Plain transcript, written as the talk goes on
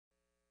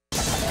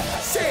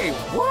Say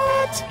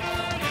what?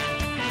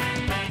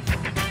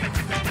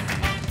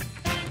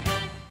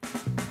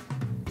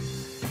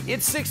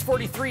 It's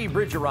 6:43,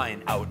 Bridge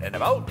Orion out and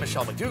about.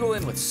 Michelle McDougall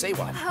in with Say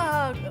What?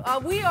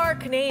 We are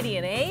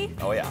Canadian, eh?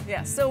 Oh, yeah.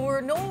 Yeah, so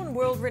we're known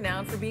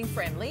world-renowned for being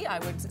friendly, I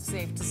would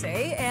safe to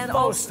say. And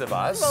Most of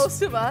us.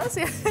 Most of us,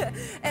 yeah.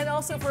 And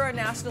also for our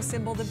national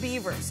symbol, the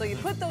beaver. So you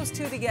put those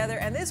two together,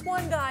 and this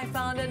one guy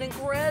found an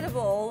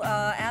incredible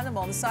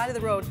animal on the side of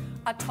the road,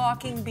 a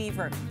talking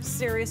beaver.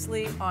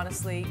 Seriously,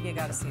 honestly, you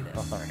gotta see this.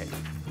 All right.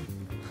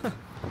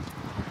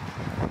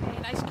 Hey,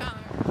 nice car.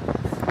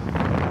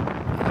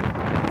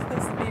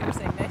 This is the beaver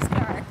saying, nice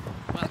car.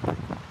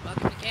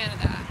 Welcome to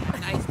Canada.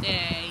 Nice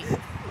day.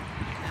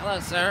 Hello,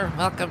 sir.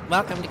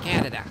 Welcome to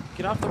Canada.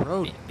 Get off the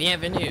road.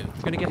 Bienvenue.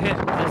 You're gonna get hit.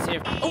 Let's see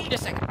if, oh,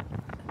 just a second.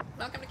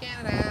 Welcome to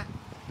Canada.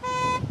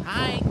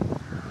 Hi.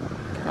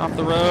 Get off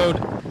the road.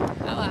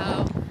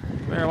 Hello.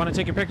 Come here, I want to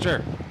take your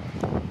picture.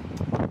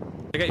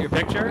 I get your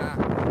picture?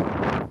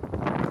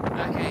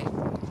 Okay.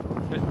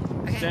 Good.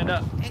 Stand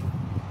up.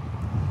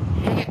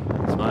 Hey.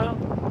 Smile.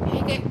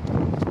 Hey.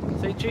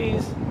 Say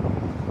cheese.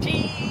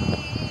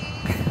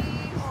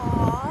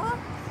 Aww.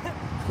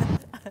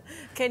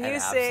 Can you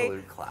say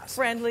absolute classic.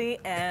 friendly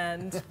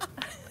and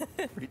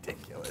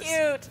Ridiculous.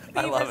 cute?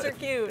 I love Beavers are it.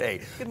 cute.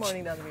 Hey. Good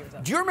morning down the Beavers.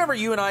 Do you remember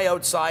you and I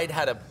outside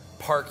had a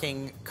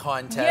parking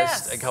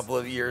contest Yes. a couple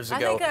of years I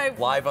ago? think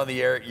live on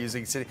the air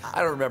using City.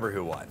 I don't remember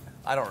who won.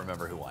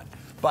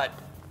 But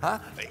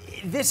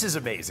this is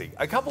amazing.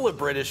 A couple of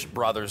British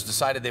brothers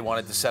decided they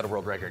wanted to set a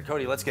world record.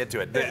 Cody, let's get to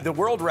it. The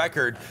world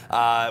record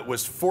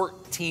was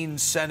 14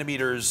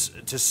 centimeters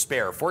to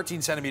spare,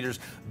 14 centimeters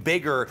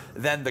bigger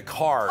than the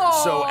car.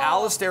 Oh. So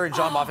Alistair and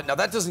John Moffat, now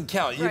that doesn't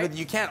count. Right.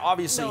 You can't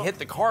obviously hit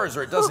the cars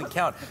or it doesn't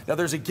count. Now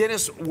there's a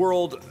Guinness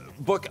World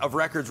Book of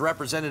Records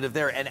representative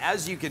there, and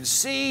as you can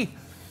see,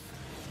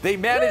 they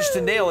managed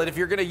to nail it. If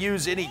you're going to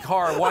use any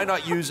car, why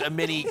not use a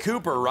Mini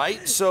Cooper,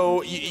 right?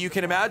 So you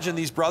can imagine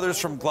these brothers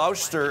from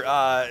Gloucester,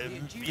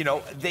 you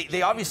know,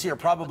 they obviously are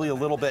probably a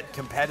little bit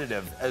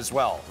competitive as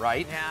well,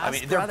 right? Yeah, I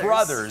mean, they're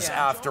brothers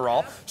after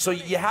all. So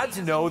you had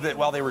to know that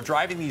while they were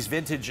driving these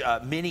vintage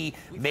Mini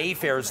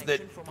Mayfairs,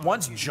 that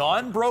once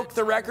John broke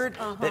the record,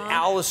 that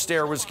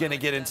Alistair was going to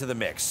get into the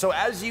mix. So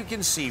as you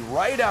can see,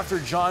 right after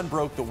John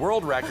broke the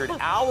world record,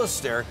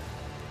 Alistair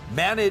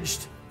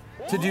managed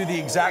to do the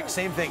exact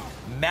same thing,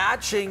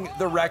 matching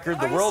the record,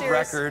 the world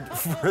record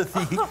for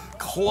the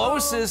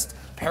closest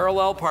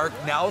parallel park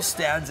now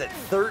stands at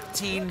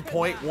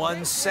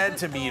 13.1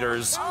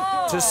 centimeters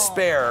to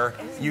spare.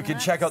 You can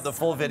check out the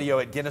full video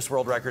at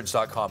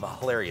GuinnessWorldRecords.com. A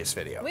hilarious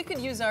video. We could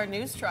use our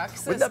news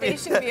trucks, the Wouldn't that be-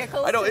 station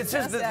vehicles. I know, to it's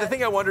just test the that.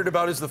 thing I wondered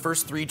about is the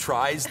first 3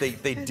 tries,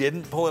 they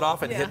didn't pull it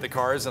off and hit the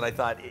cars, and I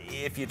thought,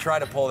 if you try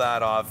to pull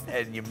that off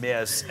and you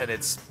miss, and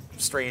it's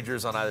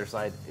strangers on either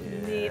side.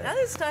 Neat. Now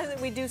it's time that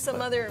we do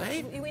some other.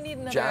 Hey, we need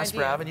another Jasper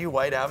idea. Avenue,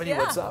 White Avenue,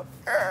 what's up?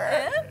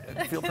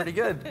 I feel pretty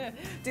good.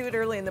 Do it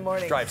early in the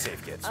morning. Drive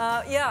safe, kids.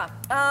 Yeah,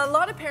 a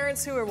lot of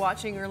parents who are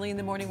watching early in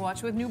the morning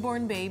watch with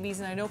newborn babies,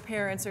 and I know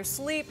parents are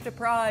sleep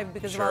deprived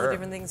because of all the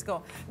different things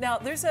go. Now,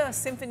 there's a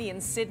symphony in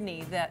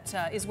Sydney that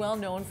is well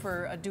known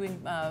for doing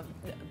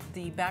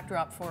the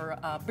backdrop for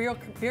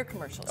beer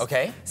commercials.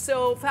 Okay.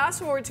 So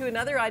fast forward to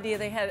another idea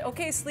they had.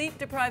 Okay, sleep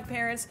deprived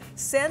parents,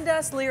 send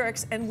us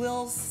lyrics and we'll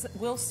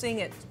sing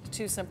it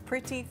to some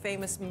pretty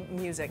famous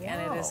music,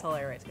 and it is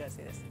hilarious. You gotta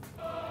see this.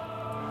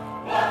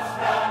 What's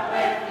wrong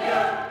with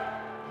you?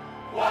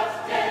 What's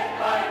did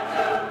I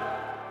do?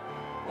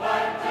 Why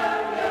do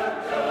you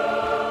do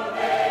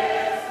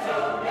this to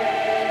me?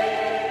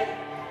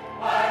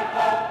 I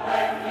hope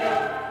when you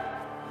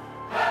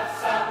have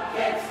some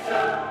kids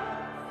too,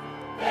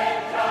 they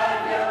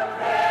drive you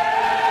crazy.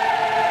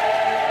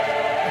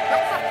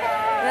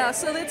 Yeah,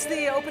 so it's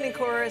the opening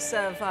chorus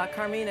of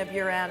Carmina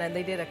Burana, and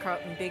they did a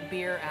big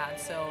beer ad.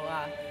 So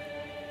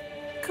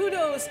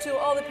kudos to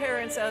all the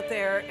parents out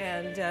there,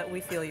 and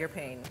we feel your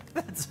pain.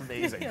 That's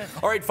amazing.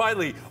 All right,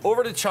 finally,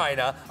 over to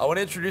China. I want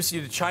to introduce you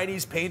to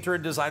Chinese painter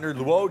and designer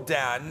Luo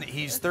Dan.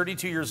 He's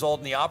 32 years old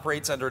and he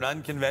operates under an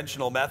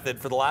unconventional method.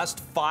 For the last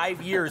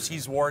 5 years,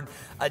 he's worn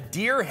a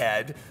deer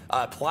head,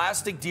 a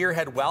plastic deer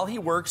head, while he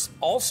works,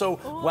 also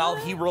while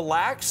he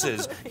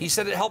relaxes. He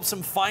said it helps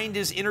him find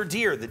his inner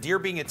deer. The deer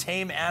being a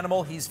tame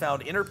animal, he's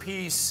found inner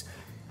peace.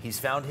 He's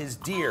found his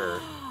deer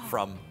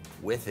from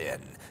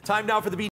within. Time now for the